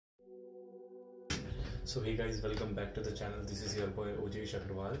So hey guys, welcome back to the channel. This is your boy Ojesh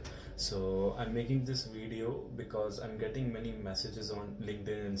Agrawal. So I'm making this video because I'm getting many messages on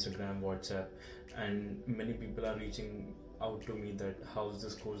LinkedIn, Instagram, WhatsApp, and many people are reaching out to me that how's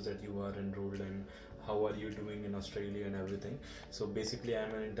this course that you are enrolled in, how are you doing in Australia and everything. So basically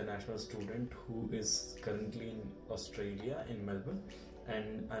I'm an international student who is currently in Australia in Melbourne,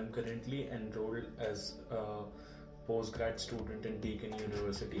 and I'm currently enrolled as a postgrad student in Deakin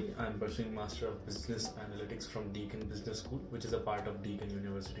University. I'm pursuing Master of Business Analytics from Deakin Business School, which is a part of Deakin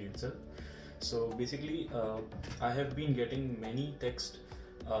University itself. So basically I have been getting many texts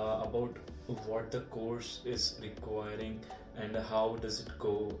about what the course is requiring and how does it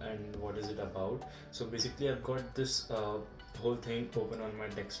go and what is it about. So basically I've got this whole thing open on my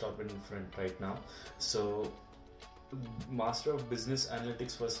desktop in front right now. So Master of Business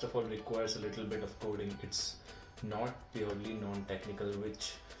Analytics first of all requires a little bit of coding. It's not purely non-technical,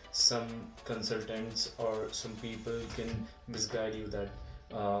 which some consultants or some people can misguide you that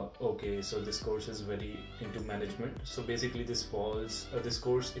okay, so this course is very into management. So basically this falls this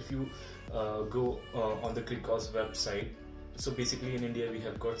course, if you go on the Cricos website, so basically in India we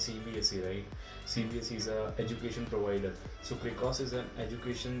have got CBSE, right? CBSE is a education provider. So Cricos is an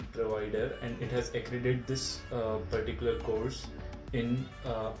education provider and it has accredited this particular course in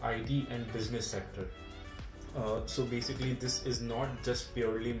IT and business sector. So basically this is not just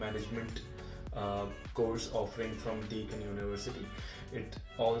purely management course offering from Deakin University. It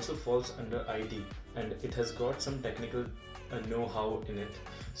also falls under IT and it has got some technical know-how in it.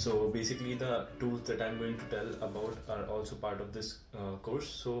 So basically the tools that I'm going to tell about are also part of this course.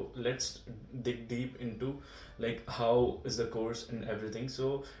 So let's dig deep into like how is the course and everything.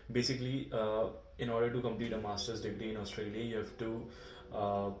 So basically in order to complete a master's degree in Australia, you have to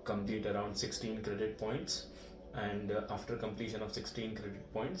complete around 16 credit points, and after completion of 16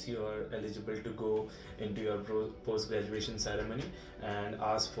 credit points you are eligible to go into your post-graduation ceremony and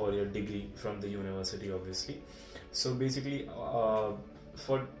ask for your degree from the university, obviously. So basically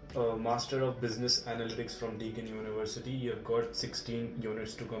for Master of Business Analytics from Deakin University, you have got 16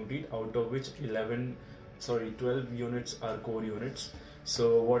 units to complete, out of which 12 units are core units.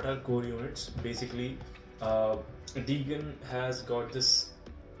 So what are core units? Basically Deakin has got this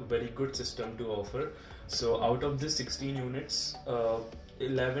very good system to offer. So out of the 16 units,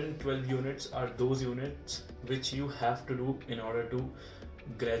 12 units are those units which you have to do in order to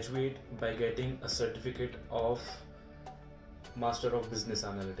graduate by getting a certificate of Master of Business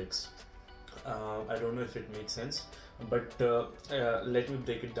Analytics. I don't know if it makes sense, but let me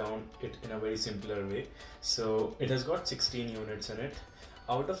break it down in a very simpler way. So it has got 16 units in it.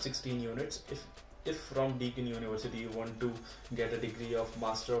 Out of 16 units, if from Deakin University you want to get a degree of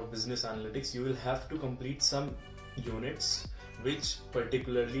Master of Business Analytics, you will have to complete some units which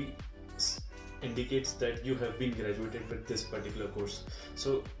particularly indicates that you have been graduated with this particular course.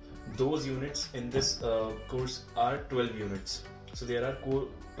 So those units in this course are 12 units. So there are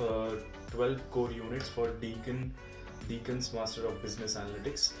 12 core units for Deakin's Master of Business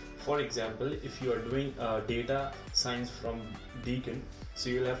Analytics. For example, if you are doing data science from Deakin, so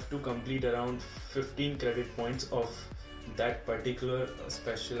you'll have to complete around 15 credit points of that particular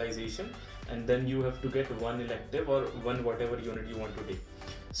specialization, and then you have to get one elective or one whatever unit you want to take.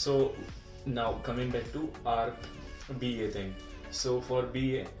 So now coming back to our BA thing. So for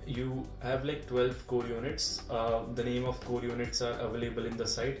BA you have like 12 core units. The name of core units are available in the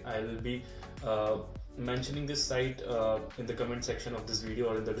site. I will be mentioning this site in the comment section of this video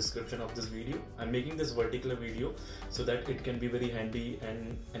or in the description of this video. I'm making this vertical video so that it can be very handy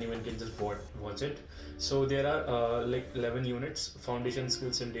and anyone can just watch it. So there are like 11 units: foundation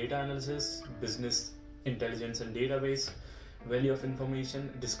skills in data analysis, business intelligence and database, value of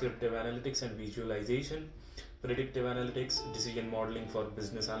information, descriptive analytics and visualization, predictive analytics, decision modeling for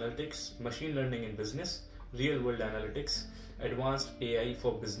business analytics, machine learning in business, real world analytics, advanced AI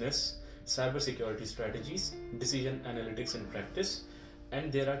for business, cybersecurity strategies, decision analytics in practice.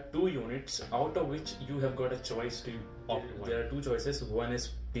 And there are 2 units out of which you have got a choice to opt. There are 2 choices. One is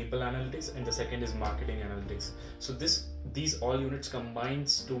people analytics and the second is marketing analytics. So these all units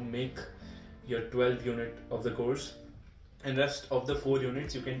combines to make your 12 unit of the course, and rest of the 4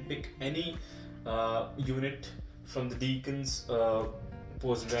 units you can pick any unit from the Deakin's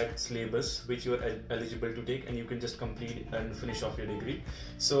postgrad syllabus which you are eligible to take, and you can just complete and finish off your degree.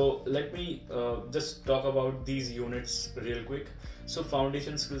 So let me just talk about these units real quick. So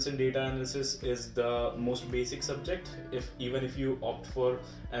foundation skills in data analysis is the most basic subject. Even if you opt for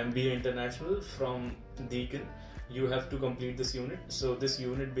MBA International from Deakin, you have to complete this unit. So this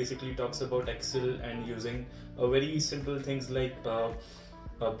unit basically talks about Excel and using very simple things like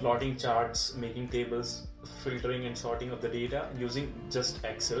plotting charts, making tables, filtering and sorting of the data using just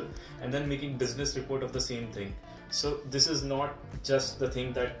Excel, and then making business report of the same thing. So this is not just the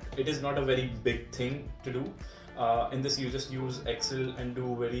thing that it is not a very big thing to do. In this you just use Excel and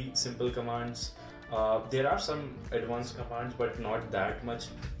do very simple commands. There are some advanced commands, but not that much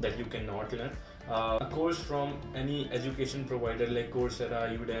that you cannot learn. A course from any education provider like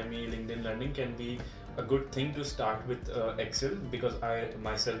Coursera, Udemy, LinkedIn Learning can be a good thing to start with Excel, because I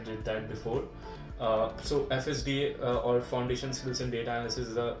myself did that before. So FSDA or Foundation Skills in Data Analysis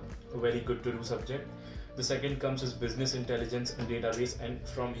is a very good to do subject. The second comes is business intelligence and database, and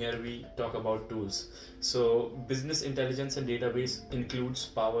from here we talk about tools. So business intelligence and database includes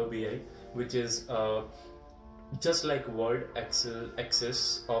Power BI, which is just like Word, Excel,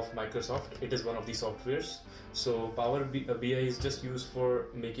 Access of Microsoft. It is one of the softwares. So Power BI is just used for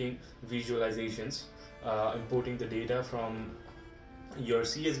making visualizations, importing the data from your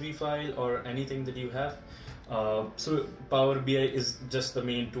CSV file or anything that you have. So Power BI is just the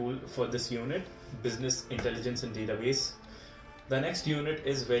main tool for this unit, business intelligence and database. The next unit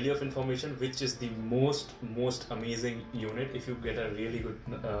is value of information, which is the most amazing unit if you get a really good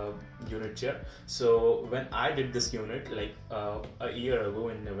unit chair. So when I did this unit like a year ago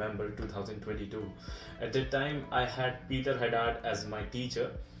in November 2022, at that time I had Peter Haddad as my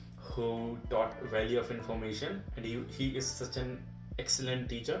teacher, who taught value of information, and he is such an excellent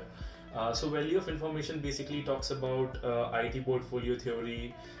teacher. So value of information basically talks about IT portfolio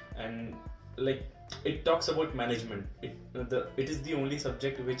theory, and like it talks about management. It is the only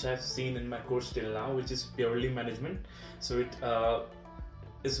subject which I've seen in my course till now which is purely management. So it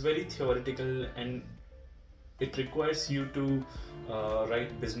is very theoretical, and it requires you to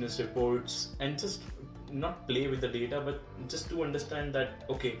write business reports and just not play with the data, but just to understand that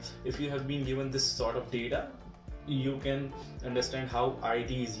okay, if you have been given this sort of data, you can understand how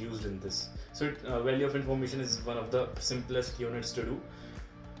IT is used in this. So value of information is one of the simplest units to do.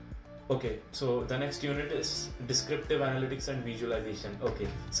 Okay, so the next unit is descriptive analytics and visualization. Okay,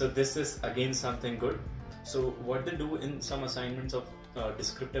 so this is again something good. So what they do in some assignments of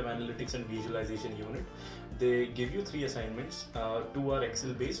descriptive analytics and visualization unit, they give you 3 assignments. 2 are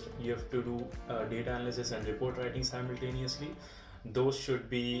Excel based. You have to do data analysis and report writing simultaneously. Those should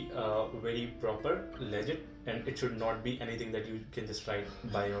be very proper, legit, and it should not be anything that you can just write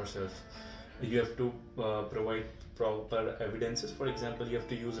by yourself. You have to provide proper evidences. For example, you have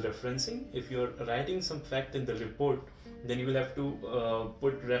to use referencing. If you're writing some fact in the report, then you will have to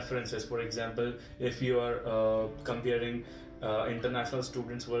put references. For example, if you are comparing international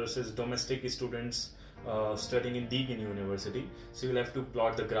students versus domestic students studying in Deakin University, so you'll have to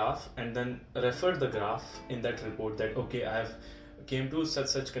plot the graph and then refer the graph in that report that okay, I have came to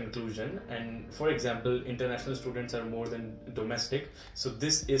such conclusion, and for example international students are more than domestic, so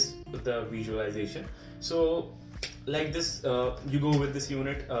this is the visualization. So like this, you go with this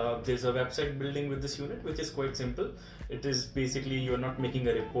unit. There's a website building with this unit which is quite simple. It is basically you're not making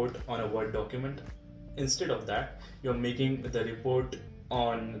a report on a Word document. Instead of that, you're making the report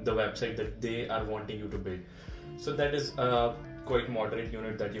on the website that they are wanting you to build. So that is a quite moderate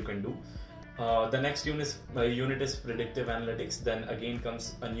unit that you can do. The next unit is predictive analytics. Then again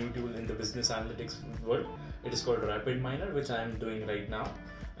comes a new tool in the business analytics world. It is called RapidMiner, which I am doing right now,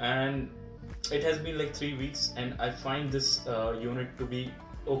 and it has been like 3 weeks, and I find this unit to be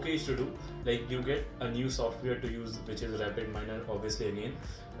okay to do. Like you get a new software to use, which is RapidMiner, obviously again.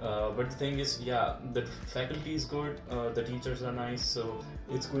 But the thing is, yeah, the faculty is good, the teachers are nice, so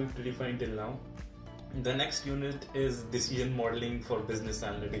it's going pretty fine till now. The next unit is decision modeling for business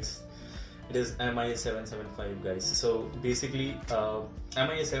analytics. It is MIA 775, guys. So basically,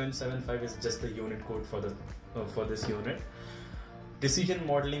 MIA 775 is just the unit code for this unit. Decision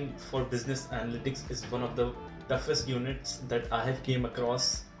modeling for business analytics is one of the toughest units that I have came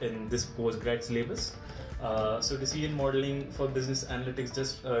across in this postgrad syllabus. So decision modeling for business analytics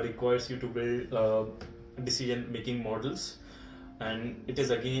just requires you to build decision making models, and it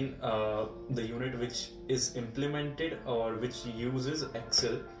is again the unit which is implemented or which uses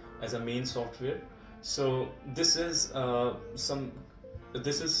Excel as a main software. So this is a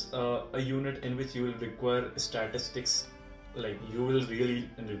unit in which you will require statistics. Like you will really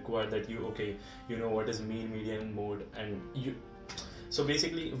require that you know what is mean, median, mode, and you. So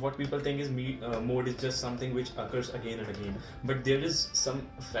basically what people think is mode is just something which occurs again and again, but there is some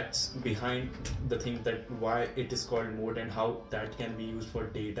facts behind the thing that why it is called mode and how that can be used for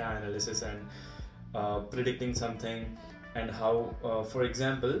data analysis and predicting something, and how for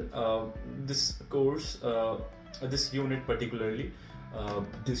example this course, this unit particularly,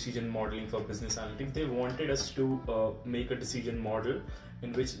 decision modeling for business analytics, they wanted us to make a decision model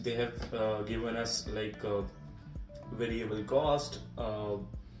in which they have given us like variable cost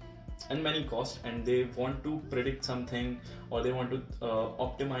and many costs, and they want to predict something, or they want to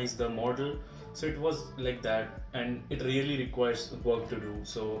optimize the model. So it was like that, and it really requires work to do.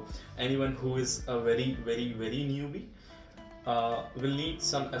 So anyone who is a very newbie will need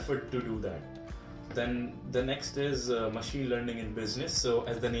some effort to do that. Then the next is machine learning in business. So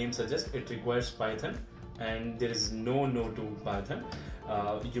as the name suggests, it requires Python, and there is no to Python.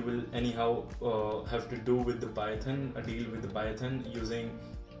 You will anyhow have to do with the Python, deal with the Python using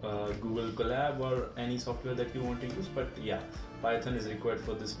Google Colab or any software that you want to use. But yeah, Python is required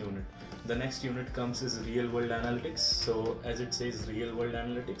for this unit. The next unit comes is real world analytics. So as it says, real world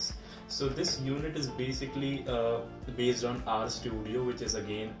analytics. So this unit is basically based on R Studio, which is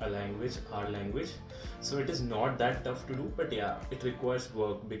again a language, R language. So it is not that tough to do, but yeah, it requires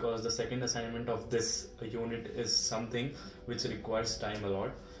work, because the second assignment of this unit is something which requires time a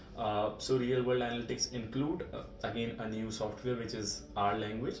lot. So real world analytics include again a new software which is R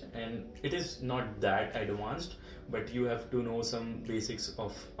language, and it is not that advanced, but you have to know some basics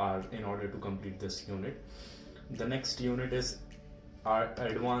of R in order to complete this unit. The next unit is our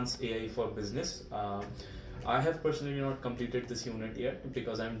advanced AI for business. I have personally not completed this unit yet,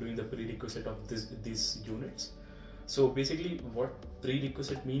 because I'm doing the prerequisite of these units. So basically what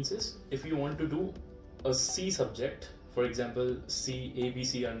prerequisite means is, if you want to do a C subject, for example, C, A, B,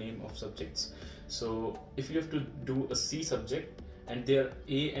 C are name of subjects. So if you have to do a C subject and their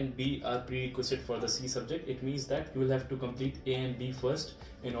A and B are prerequisite for the C subject, it means that you will have to complete A and B first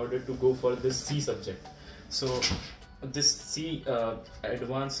in order to go for this C subject. So this C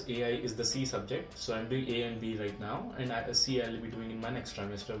advanced AI is the C subject. So I'm doing A and B right now, and C I'll be doing in my next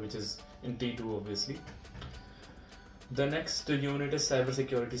trimester, which is in T2 obviously. The next unit is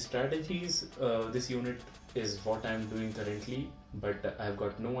cybersecurity strategies. This unit is what I'm doing currently, but I've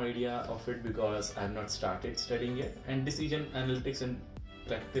got no idea of it because I've not started studying yet. And decision analytics and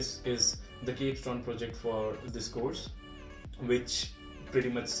practice is the capstone project for this course, which pretty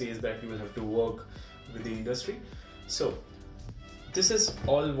much says that you will have to work with the industry. So this is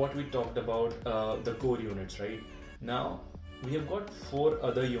all what we talked about the core units, right? Now we have got 4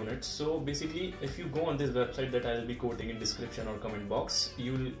 other units. So basically, if you go on this website that I'll be quoting in description or comment box,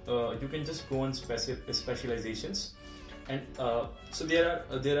 you can just go on specializations, and so there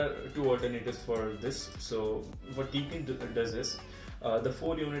are 2 alternatives for this. So what Deakin does is, the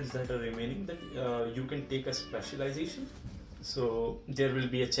 4 units that are remaining, that you can take a specialization. So there will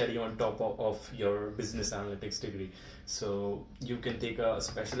be a cherry on top of your business analytics degree. So you can take a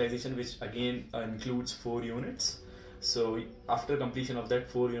specialization which again includes 4 units. So after completion of that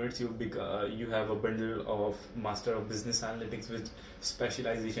 4 units, you have a bundle of Master of Business Analytics with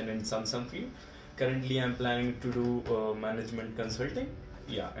specialization in some field. Currently I'm planning to do management consulting.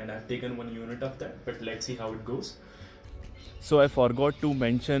 Yeah, and I've taken 1 unit of that, but let's see how it goes. So I forgot to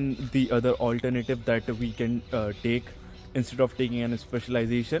mention the other alternative that we can take instead of taking a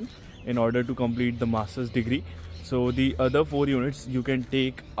specialization in order to complete the master's degree. So the other 4 units you can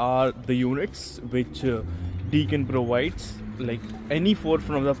take are the units which Deakin provides, like any 4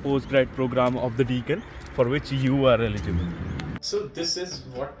 from the postgrad program of the Deakin for which you are eligible. So this is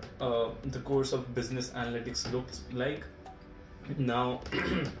what the course of business analytics looks like. Now,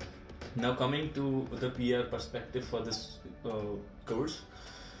 now coming to the PR perspective for this course,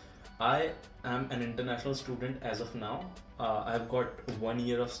 I am an international student as of now. I've got 1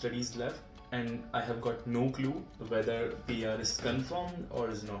 year of studies left, and I have got no clue whether PR is confirmed or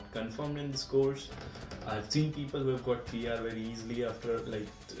is not confirmed in this course. I've seen people who have got PR very easily after like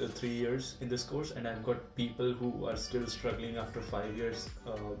 3 years in this course, and I've got people who are still struggling after 5 years.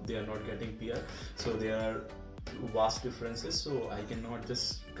 They are not getting PR. So there are vast differences. So I cannot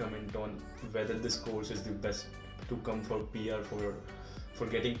just comment on whether this course is the best to come for PR for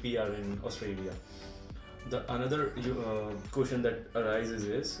getting PR in Australia. The another question that arises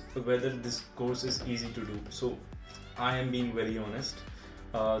is whether this course is easy to do. So I am being very honest.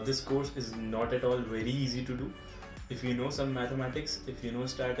 This course is not at all very easy to do. If you know some mathematics, if you know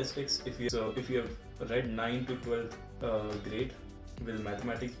statistics, if you have read 9th to 12th grade with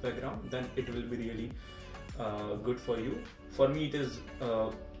mathematics background, then it will be really good for you. For me it is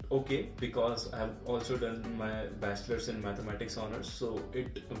okay, because I have also done my bachelor's in mathematics honors, so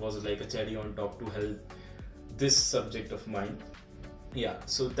it was like a cherry on top to help this subject of mine. Yeah,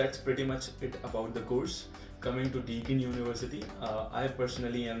 so that's pretty much it about the course. Coming to Deakin University, I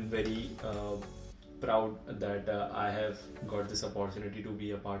personally am very proud that I have got this opportunity to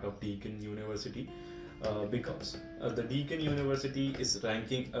be a part of Deakin University. because the Deakin University is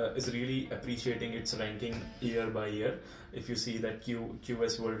ranking, is really appreciating its ranking year by year. If you see that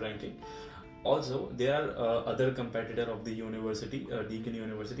QS World ranking. Also, there are other competitor of the university, Deakin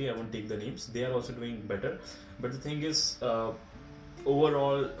University. I won't take the names. They are also doing better. But the thing is,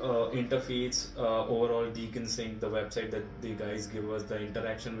 overall interface, overall Deakin Sync, the website that they guys give us, the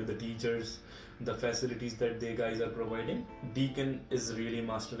interaction with the teachers, the facilities that they guys are providing, Deakin is really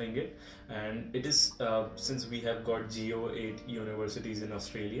mastering it. And it is since we have got Geo 8 universities in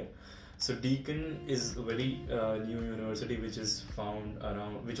Australia. So Deakin is a very new university which was found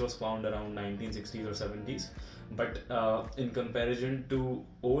around 1960s or 70s. But in comparison to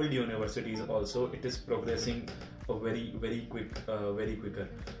old universities, also it is progressing a very quicker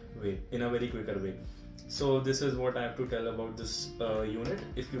way. So this is what I have to tell about this unit.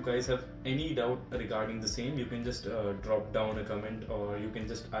 If you guys have any doubt regarding the same, you can just drop down a comment, or you can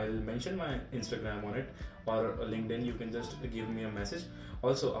just, I'll mention my Instagram on it, or LinkedIn. You can just give me a message.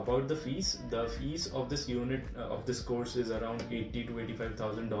 Also about the fees of this unit of this course is around $80,000 to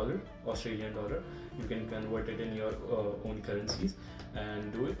 $85,000 Australian dollar. You can convert it in your own currencies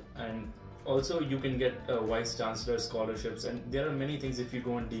and do it. And also you can get vice chancellor scholarships, and there are many things. If you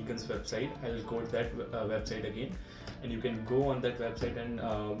go on Deakin's website, I'll quote that website again, and you can go on that website and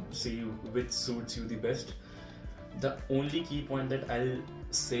see which suits you the best. The only key point that I'll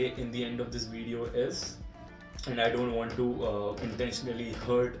say in the end of this video is, and I don't want to intentionally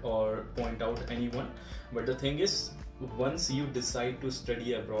hurt or point out anyone, but the thing is, once you decide to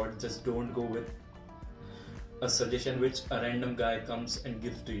study abroad, just don't go with a suggestion which a random guy comes and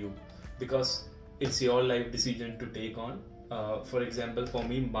gives to you, because it's your life decision to take on. For example, for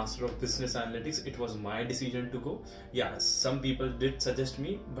me, Master of Business Analytics, it was my decision to go. Yeah, some people did suggest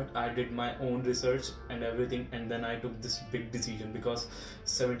me, but I did my own research and everything, and then I took this big decision, because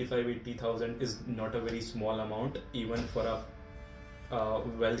 75,000-80,000 is not a very small amount, even for a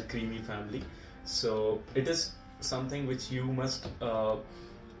well creamy family. So it is something which you must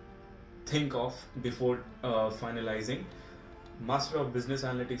think of before finalizing. Master of Business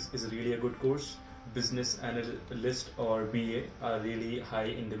Analytics is really a good course. Business analyst or BA are really high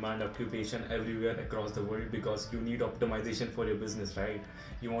in demand occupation everywhere across the world, because you need optimization for your business, right?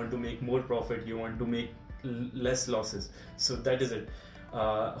 You want to make more profit, you want to make less losses. So that is it.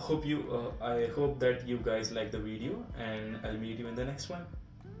 I hope that you guys like the video, and I'll meet you in the next one.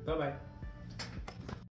 Bye bye.